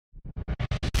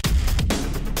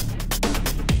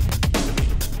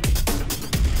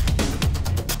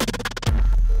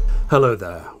Hello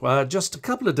there. Just a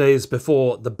couple of days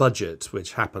before the budget,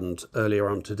 which happened earlier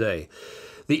on today,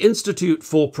 the Institute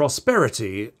for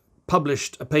Prosperity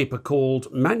published a paper called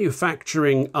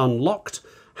Manufacturing Unlocked: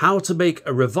 How to Make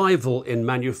a Revival in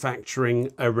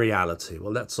Manufacturing a Reality.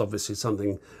 Well, that's obviously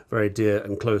something very dear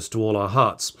and close to all our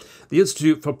hearts. The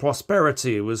Institute for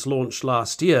Prosperity was launched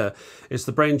last year. It's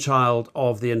the brainchild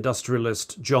of the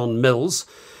industrialist John Mills.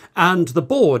 And the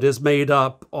board is made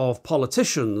up of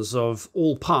politicians of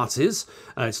all parties.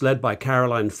 It's led by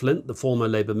Caroline Flint, the former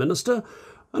Labour minister.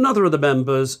 Another of the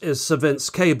members is Sir Vince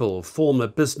Cable, former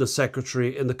business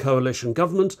secretary in the coalition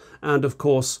government and, of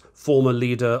course, former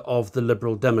leader of the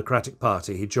Liberal Democratic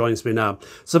Party. He joins me now.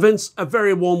 Sir Vince, a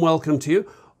very warm welcome to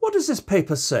you. What does this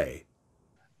paper say?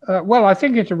 Well, I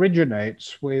think it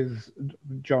originates with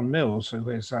John Mills, who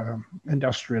is an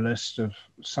industrialist of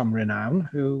some renown,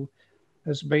 who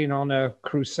has been on a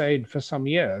crusade for some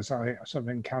years. I sort of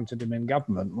encountered him in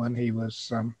government when he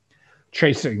was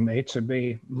chasing me to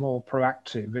be more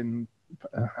proactive in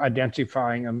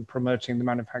identifying and promoting the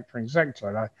manufacturing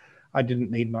sector. I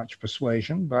didn't need much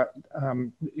persuasion, but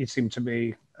he seemed to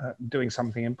be doing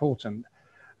something important.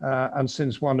 And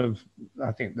since one of,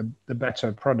 I think, the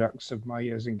better products of my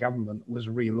years in government was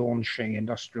relaunching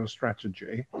industrial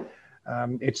strategy,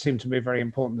 it seemed to be very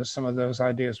important that some of those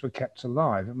ideas were kept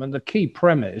alive. I mean, the key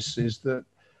premise is that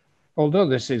although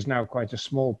this is now quite a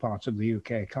small part of the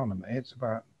UK economy, it's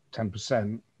about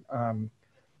 10%,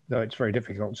 though it's very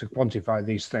difficult to quantify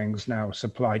these things now.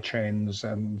 Supply chains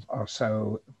are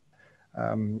so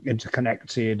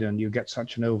interconnected and you get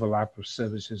such an overlap of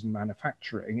services and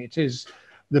manufacturing. It is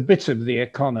the bit of the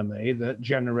economy that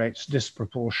generates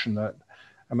disproportionate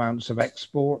amounts of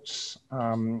exports,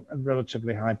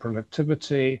 relatively high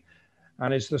productivity,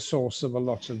 and is the source of a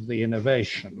lot of the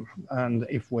innovation. And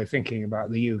if we're thinking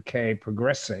about the UK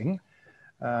progressing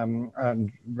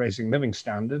and raising living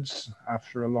standards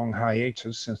after a long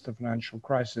hiatus since the financial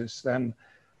crisis, then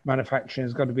manufacturing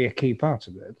has got to be a key part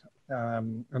of it.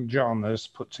 And John has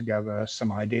put together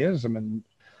some ideas. I mean,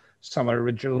 some are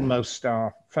original, most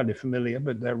are fairly familiar,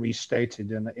 but they're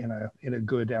restated in a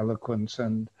good, eloquent,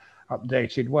 and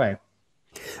updated way.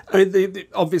 I mean,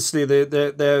 obviously,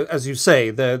 they're, as you say,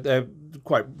 they're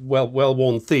quite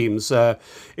well-worn themes: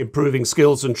 improving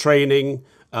skills and training,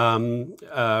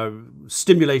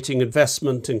 stimulating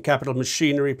investment in capital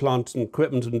machinery, plant and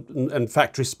equipment, and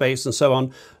factory space, and so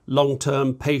on.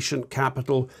 Long-term patient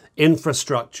capital,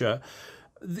 infrastructure.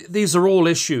 These are all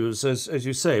issues, as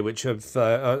you say, which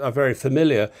are very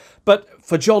familiar. But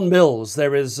for John Mills,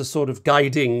 there is a sort of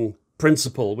guiding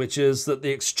principle, which is that the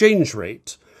exchange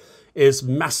rate is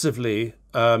massively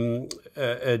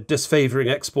disfavoring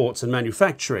exports and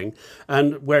manufacturing,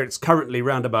 and where it's currently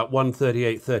around about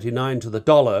 138.39 to the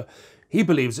dollar, he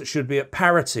believes it should be at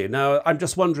parity. Now, I'm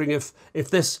just wondering if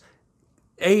this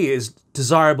is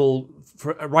desirable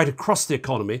for right across the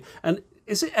economy, and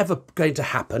is it ever going to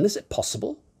happen? Is it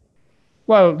possible?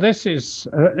 Well, this is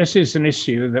an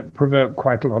issue that provoked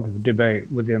quite a lot of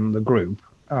debate within the group.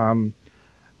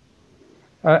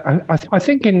 I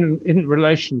think in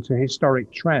relation to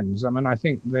historic trends, I mean, I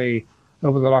think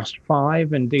over the last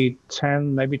 5, indeed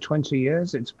 10, maybe 20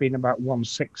 years, it's been about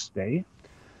 160.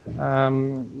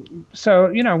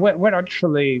 So, we're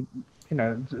actually,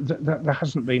 there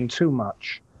hasn't been too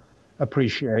much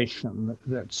appreciation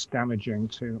that's damaging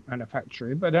to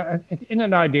manufacturing. But in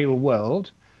an ideal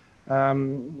world,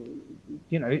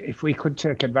 if we could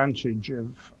take advantage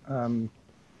of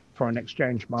foreign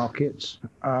exchange markets,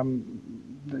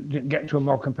 get to a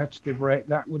more competitive rate,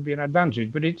 that would be an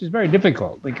advantage. But it is very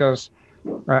difficult because,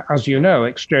 as you know,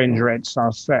 exchange rates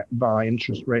are set by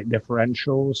interest rate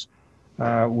differentials.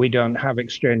 We don't have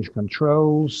exchange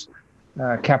controls.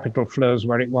 Capital flows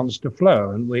where it wants to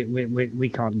flow, and we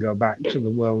can't go back to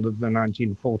the world of the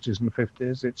 1940s and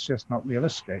 50s. It's just not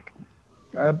realistic.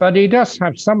 But he does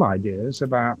have some ideas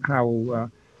about how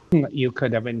you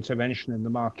could have intervention in the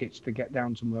markets to get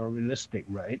down to a more realistic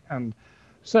rate. And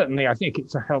certainly, I think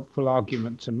it's a helpful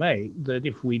argument to make that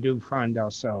if we do find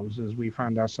ourselves, as we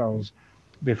found ourselves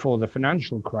before the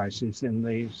financial crisis in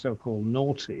the so-called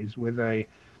noughties, with a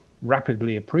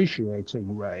rapidly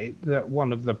appreciating rate, that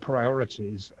one of the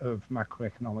priorities of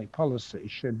macroeconomic policy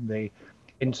should be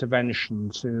intervention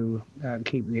to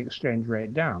keep the exchange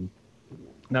rate down.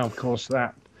 Now, of course,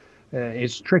 that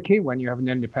is tricky when you have an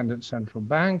independent central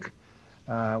bank,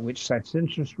 which sets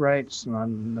interest rates,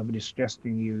 and nobody's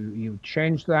suggesting you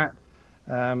change that.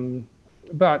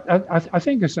 But I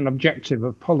think as an objective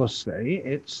of policy,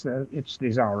 it's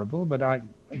desirable. But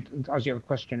as your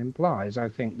question implies, I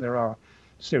think there are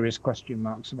serious question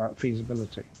marks about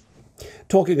feasibility.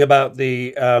 Talking about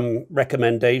the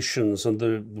recommendations and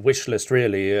the wish list,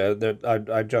 really, that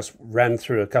I just ran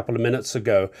through a couple of minutes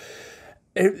ago,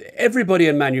 everybody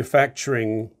in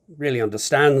manufacturing really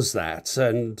understands that,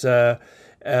 and uh,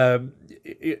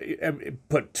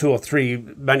 put two or three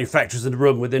manufacturers in a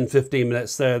room within 15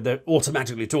 minutes, they're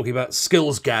automatically talking about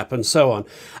skills gap and so on.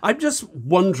 I'm just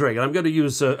wondering, and I'm going to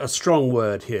use a strong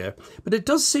word here, but it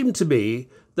does seem to me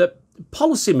that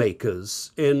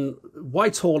policymakers in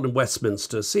Whitehall and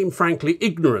Westminster seem frankly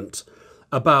ignorant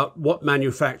about what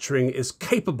manufacturing is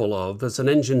capable of as an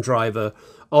engine driver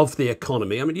of the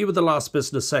economy. I mean, you were the last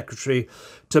business secretary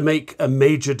to make a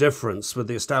major difference with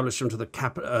the establishment of the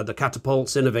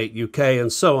catapults, Innovate UK,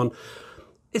 and so on.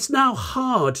 It's now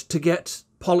hard to get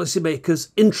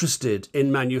policymakers interested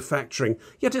in manufacturing,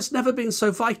 yet it's never been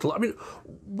so vital. I mean,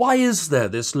 why is there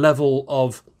this level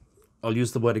of, I'll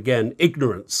use the word again,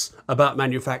 ignorance about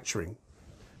manufacturing?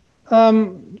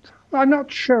 I'm not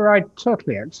sure I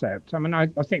totally accept. I mean, I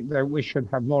think that we should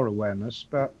have more awareness,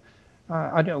 but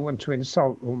I don't want to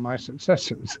insult all my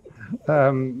successors.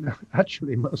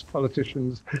 Actually, most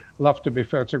politicians love to be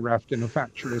photographed in a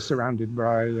factory surrounded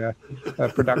by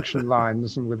production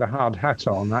lines and with a hard hat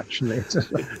on. Actually, it's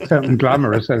a certain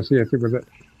glamour associated with it.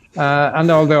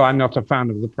 And although I'm not a fan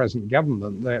of the present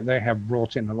government, they have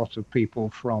brought in a lot of people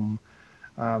from,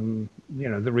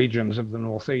 the regions of the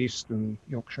Northeast and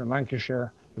Yorkshire and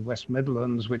Lancashire, the West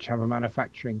Midlands, which have a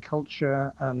manufacturing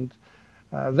culture, and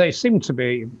they seem to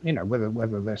be,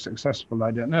 whether they're successful,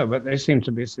 I don't know, but they seem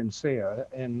to be sincere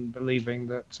in believing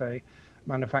that a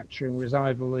manufacturing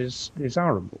revival is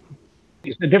desirable.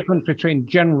 It's the difference between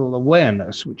general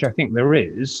awareness, which I think there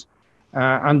is,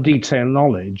 and detailed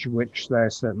knowledge, which there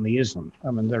certainly isn't.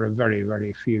 I mean, there are very,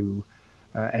 very few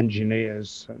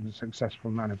engineers and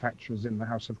successful manufacturers in the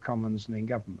House of Commons and in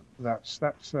government. That's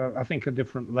I think, a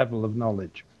different level of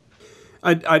knowledge.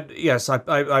 Yes,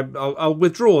 I'll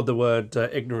withdraw the word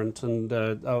ignorant, and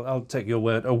I'll take your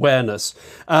word awareness.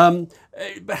 But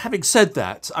having said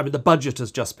that, I mean, the budget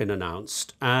has just been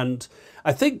announced, and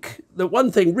I think that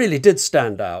one thing really did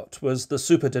stand out was the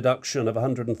super deduction of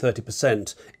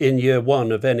 130% in year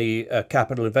one of any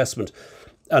capital investment.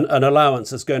 An allowance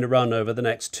that's going to run over the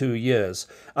next 2 years.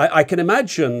 I can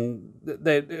imagine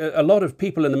that a lot of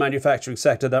people in the manufacturing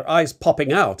sector, their eyes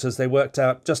popping out as they worked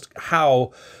out just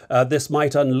how this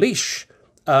might unleash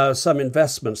some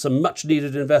investment, some much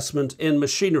needed investment in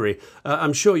machinery.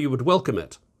 I'm sure you would welcome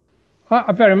it.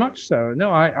 Very much so.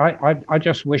 No, I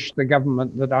just wish the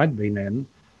government that I'd been in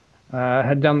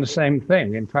had done the same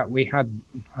thing. In fact, we had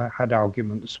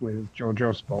arguments with George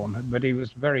Osborne, but he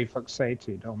was very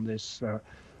fixated on this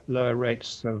lower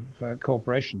rates of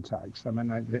corporation tax. I mean,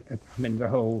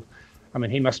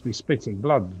 he must be spitting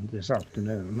blood this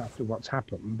afternoon after what's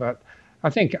happened. But I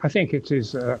think it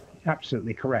is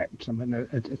absolutely correct. I mean,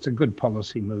 it's a good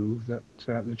policy move that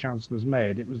the Chancellor's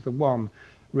made. It was the one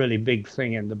really big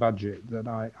thing in the budget that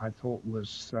I thought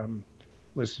was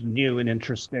new and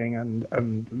interesting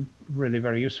and really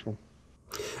very useful.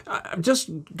 I'm just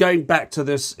going back to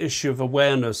this issue of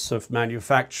awareness of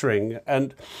manufacturing,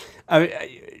 and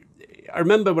I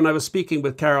remember when I was speaking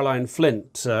with Caroline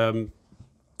Flint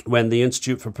when the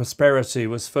Institute for Prosperity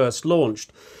was first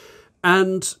launched,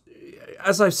 and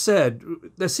as I said,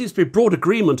 there seems to be broad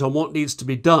agreement on what needs to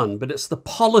be done, but it's the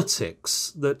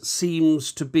politics that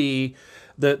seems to be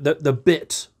the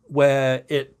bit where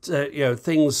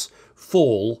things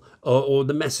fall or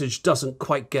the message doesn't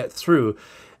quite get through.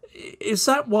 Is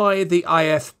that why the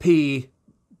IFP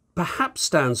perhaps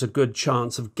stands a good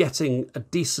chance of getting a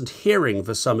decent hearing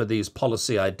for some of these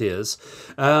policy ideas?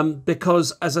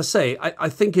 Because, as I say, I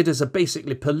think it is a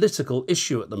basically political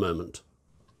issue at the moment.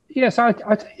 Yes, I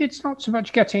think it's not so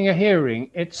much getting a hearing.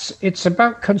 It's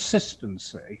about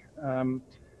consistency.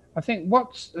 I think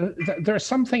there's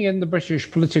something in the British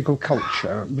political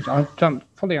culture, which I don't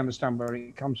fully understand where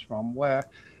it comes from, where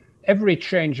every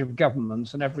change of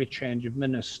government and every change of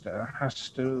minister has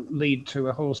to lead to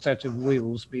a whole set of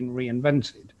wheels being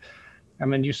reinvented. I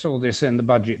mean, you saw this in the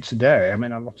budget today. I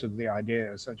mean, a lot of the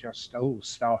ideas are just old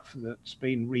stuff that's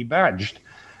been rebadged.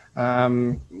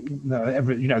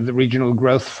 The regional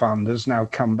growth fund has now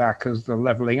come back as the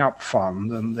levelling up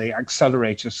fund, and the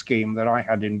accelerator scheme that I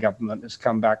had in government has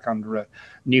come back under a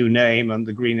new name, and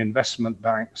the green investment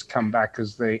banks come back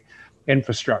as the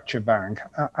infrastructure bank.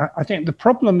 I think the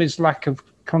problem is lack of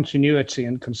continuity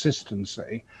and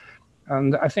consistency,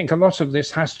 and I think a lot of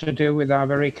this has to do with our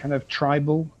very kind of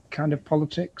tribal kind of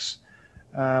politics.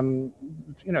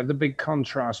 The big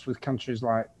contrast with countries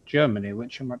like Germany,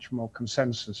 which are much more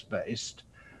consensus based,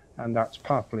 and that's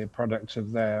partly a product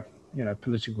of their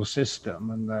political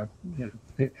system and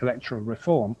the electoral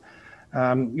reform,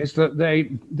 is that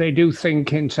they do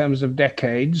think in terms of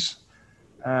decades,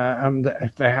 and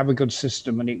if they have a good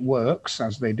system and it works,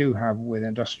 as they do have with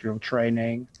industrial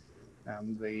training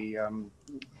and the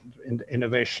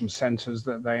innovation centres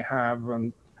that they have,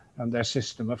 and their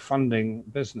system of funding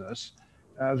business,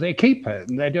 they keep it,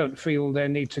 and they don't feel they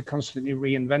need to constantly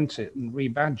reinvent it and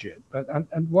rebadge it. But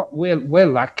and what we're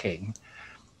lacking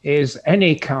is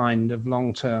any kind of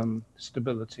long-term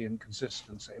stability and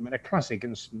consistency. I mean, a classic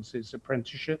instance is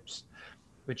apprenticeships,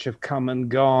 which have come and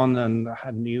gone and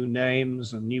had new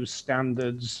names and new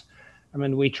standards. I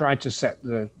mean, we tried to set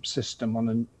the system on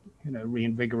a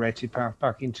reinvigorated path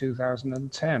back in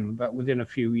 2010, but within a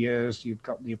few years, you've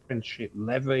got the apprenticeship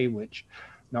levy, which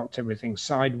knocked everything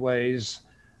sideways.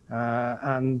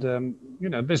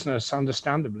 Business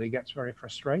understandably gets very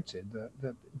frustrated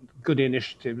that good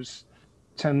initiatives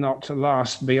tend not to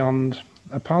last beyond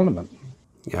a parliament.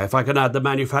 Yeah, if I can add the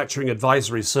manufacturing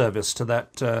advisory service to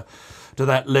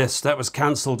that list, that was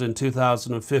cancelled in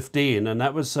 2015, and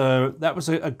that was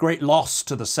a great loss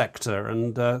to the sector,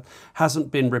 and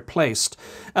hasn't been replaced.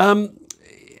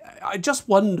 I just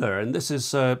wonder, and this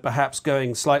is perhaps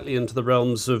going slightly into the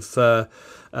realms of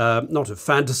not of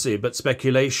fantasy but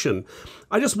speculation.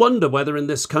 I just wonder whether in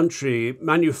this country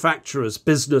manufacturers,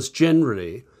 business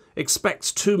generally,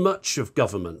 expects too much of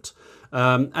government.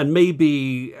 And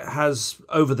maybe has,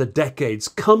 over the decades,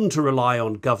 come to rely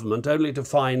on government only to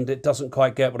find it doesn't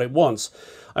quite get what it wants.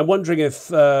 I'm wondering if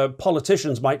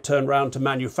politicians might turn around to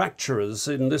manufacturers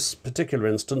in this particular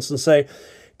instance and say,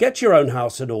 get your own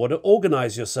house in order,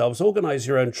 organise yourselves, organise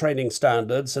your own training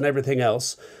standards and everything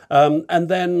else, and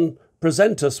then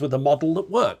present us with a model that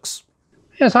works.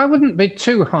 Yes, I wouldn't be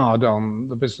too hard on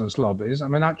the business lobbies. I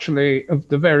mean, actually, of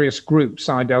the various groups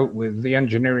I dealt with, the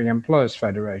Engineering Employers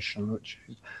Federation, which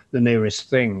is the nearest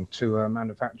thing to a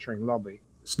manufacturing lobby.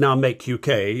 It's now Make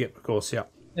UK, of course, yeah.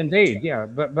 Indeed, yeah,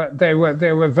 but they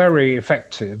were very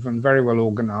effective and very well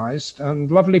organised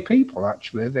and lovely people.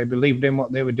 Actually, they believed in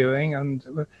what they were doing and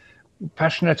were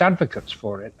passionate advocates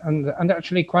for it, and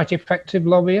actually quite effective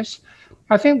lobbyists.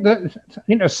 I think that,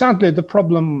 sadly, the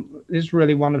problem is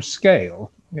really one of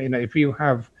scale. If you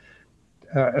have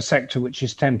a sector which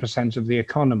is 10% of the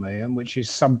economy and which is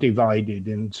subdivided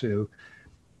into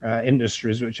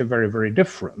industries which are very, very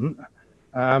different,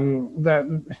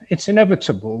 that it's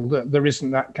inevitable that there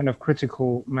isn't that kind of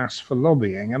critical mass for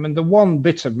lobbying. I mean, the one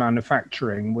bit of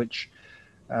manufacturing which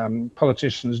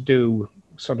politicians do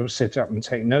sort of sit up and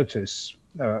take notice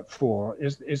for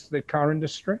is the car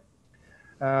industry.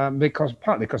 Partly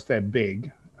because they're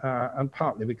big, and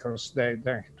partly because they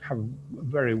have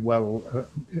very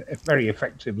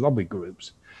effective lobby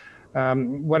groups.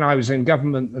 When I was in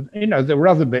government, there were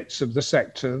other bits of the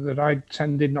sector that I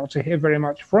tended not to hear very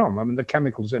much from. I mean, the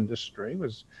chemicals industry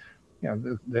was,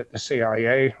 the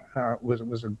CIA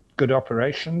was a good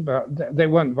operation, but they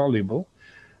weren't voluble.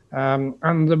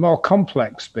 And the more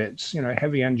complex bits,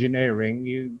 heavy engineering,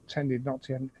 you tended not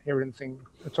to hear anything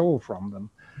at all from them.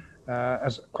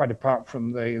 As quite apart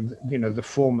from the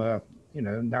former,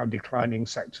 now declining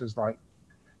sectors like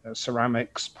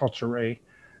ceramics, pottery,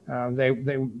 they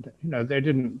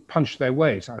didn't punch their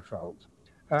weight, I felt.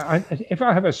 If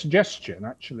I have a suggestion,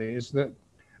 actually, is that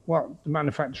what the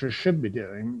manufacturers should be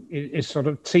doing is sort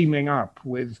of teaming up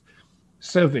with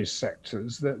service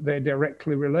sectors that they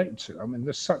directly relate to. I mean,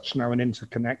 there's such now an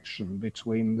interconnection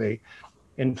between the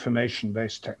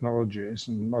information-based technologies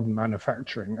and modern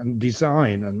manufacturing and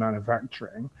design and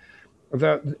manufacturing,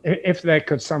 that if they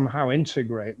could somehow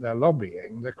integrate their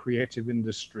lobbying, the creative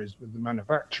industries with the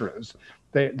manufacturers,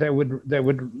 they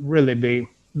would really be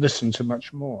listened to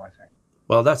much more, I think.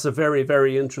 Well, that's a very,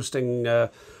 very interesting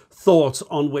thought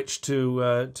on which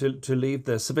to leave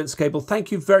this. Sir Vince Cable,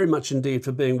 thank you very much indeed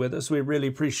for being with us. We really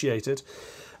appreciate it.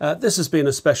 This has been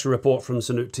a special report from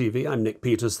Sanuk TV. I'm Nick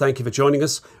Peters. Thank you for joining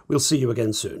us. We'll see you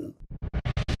again soon.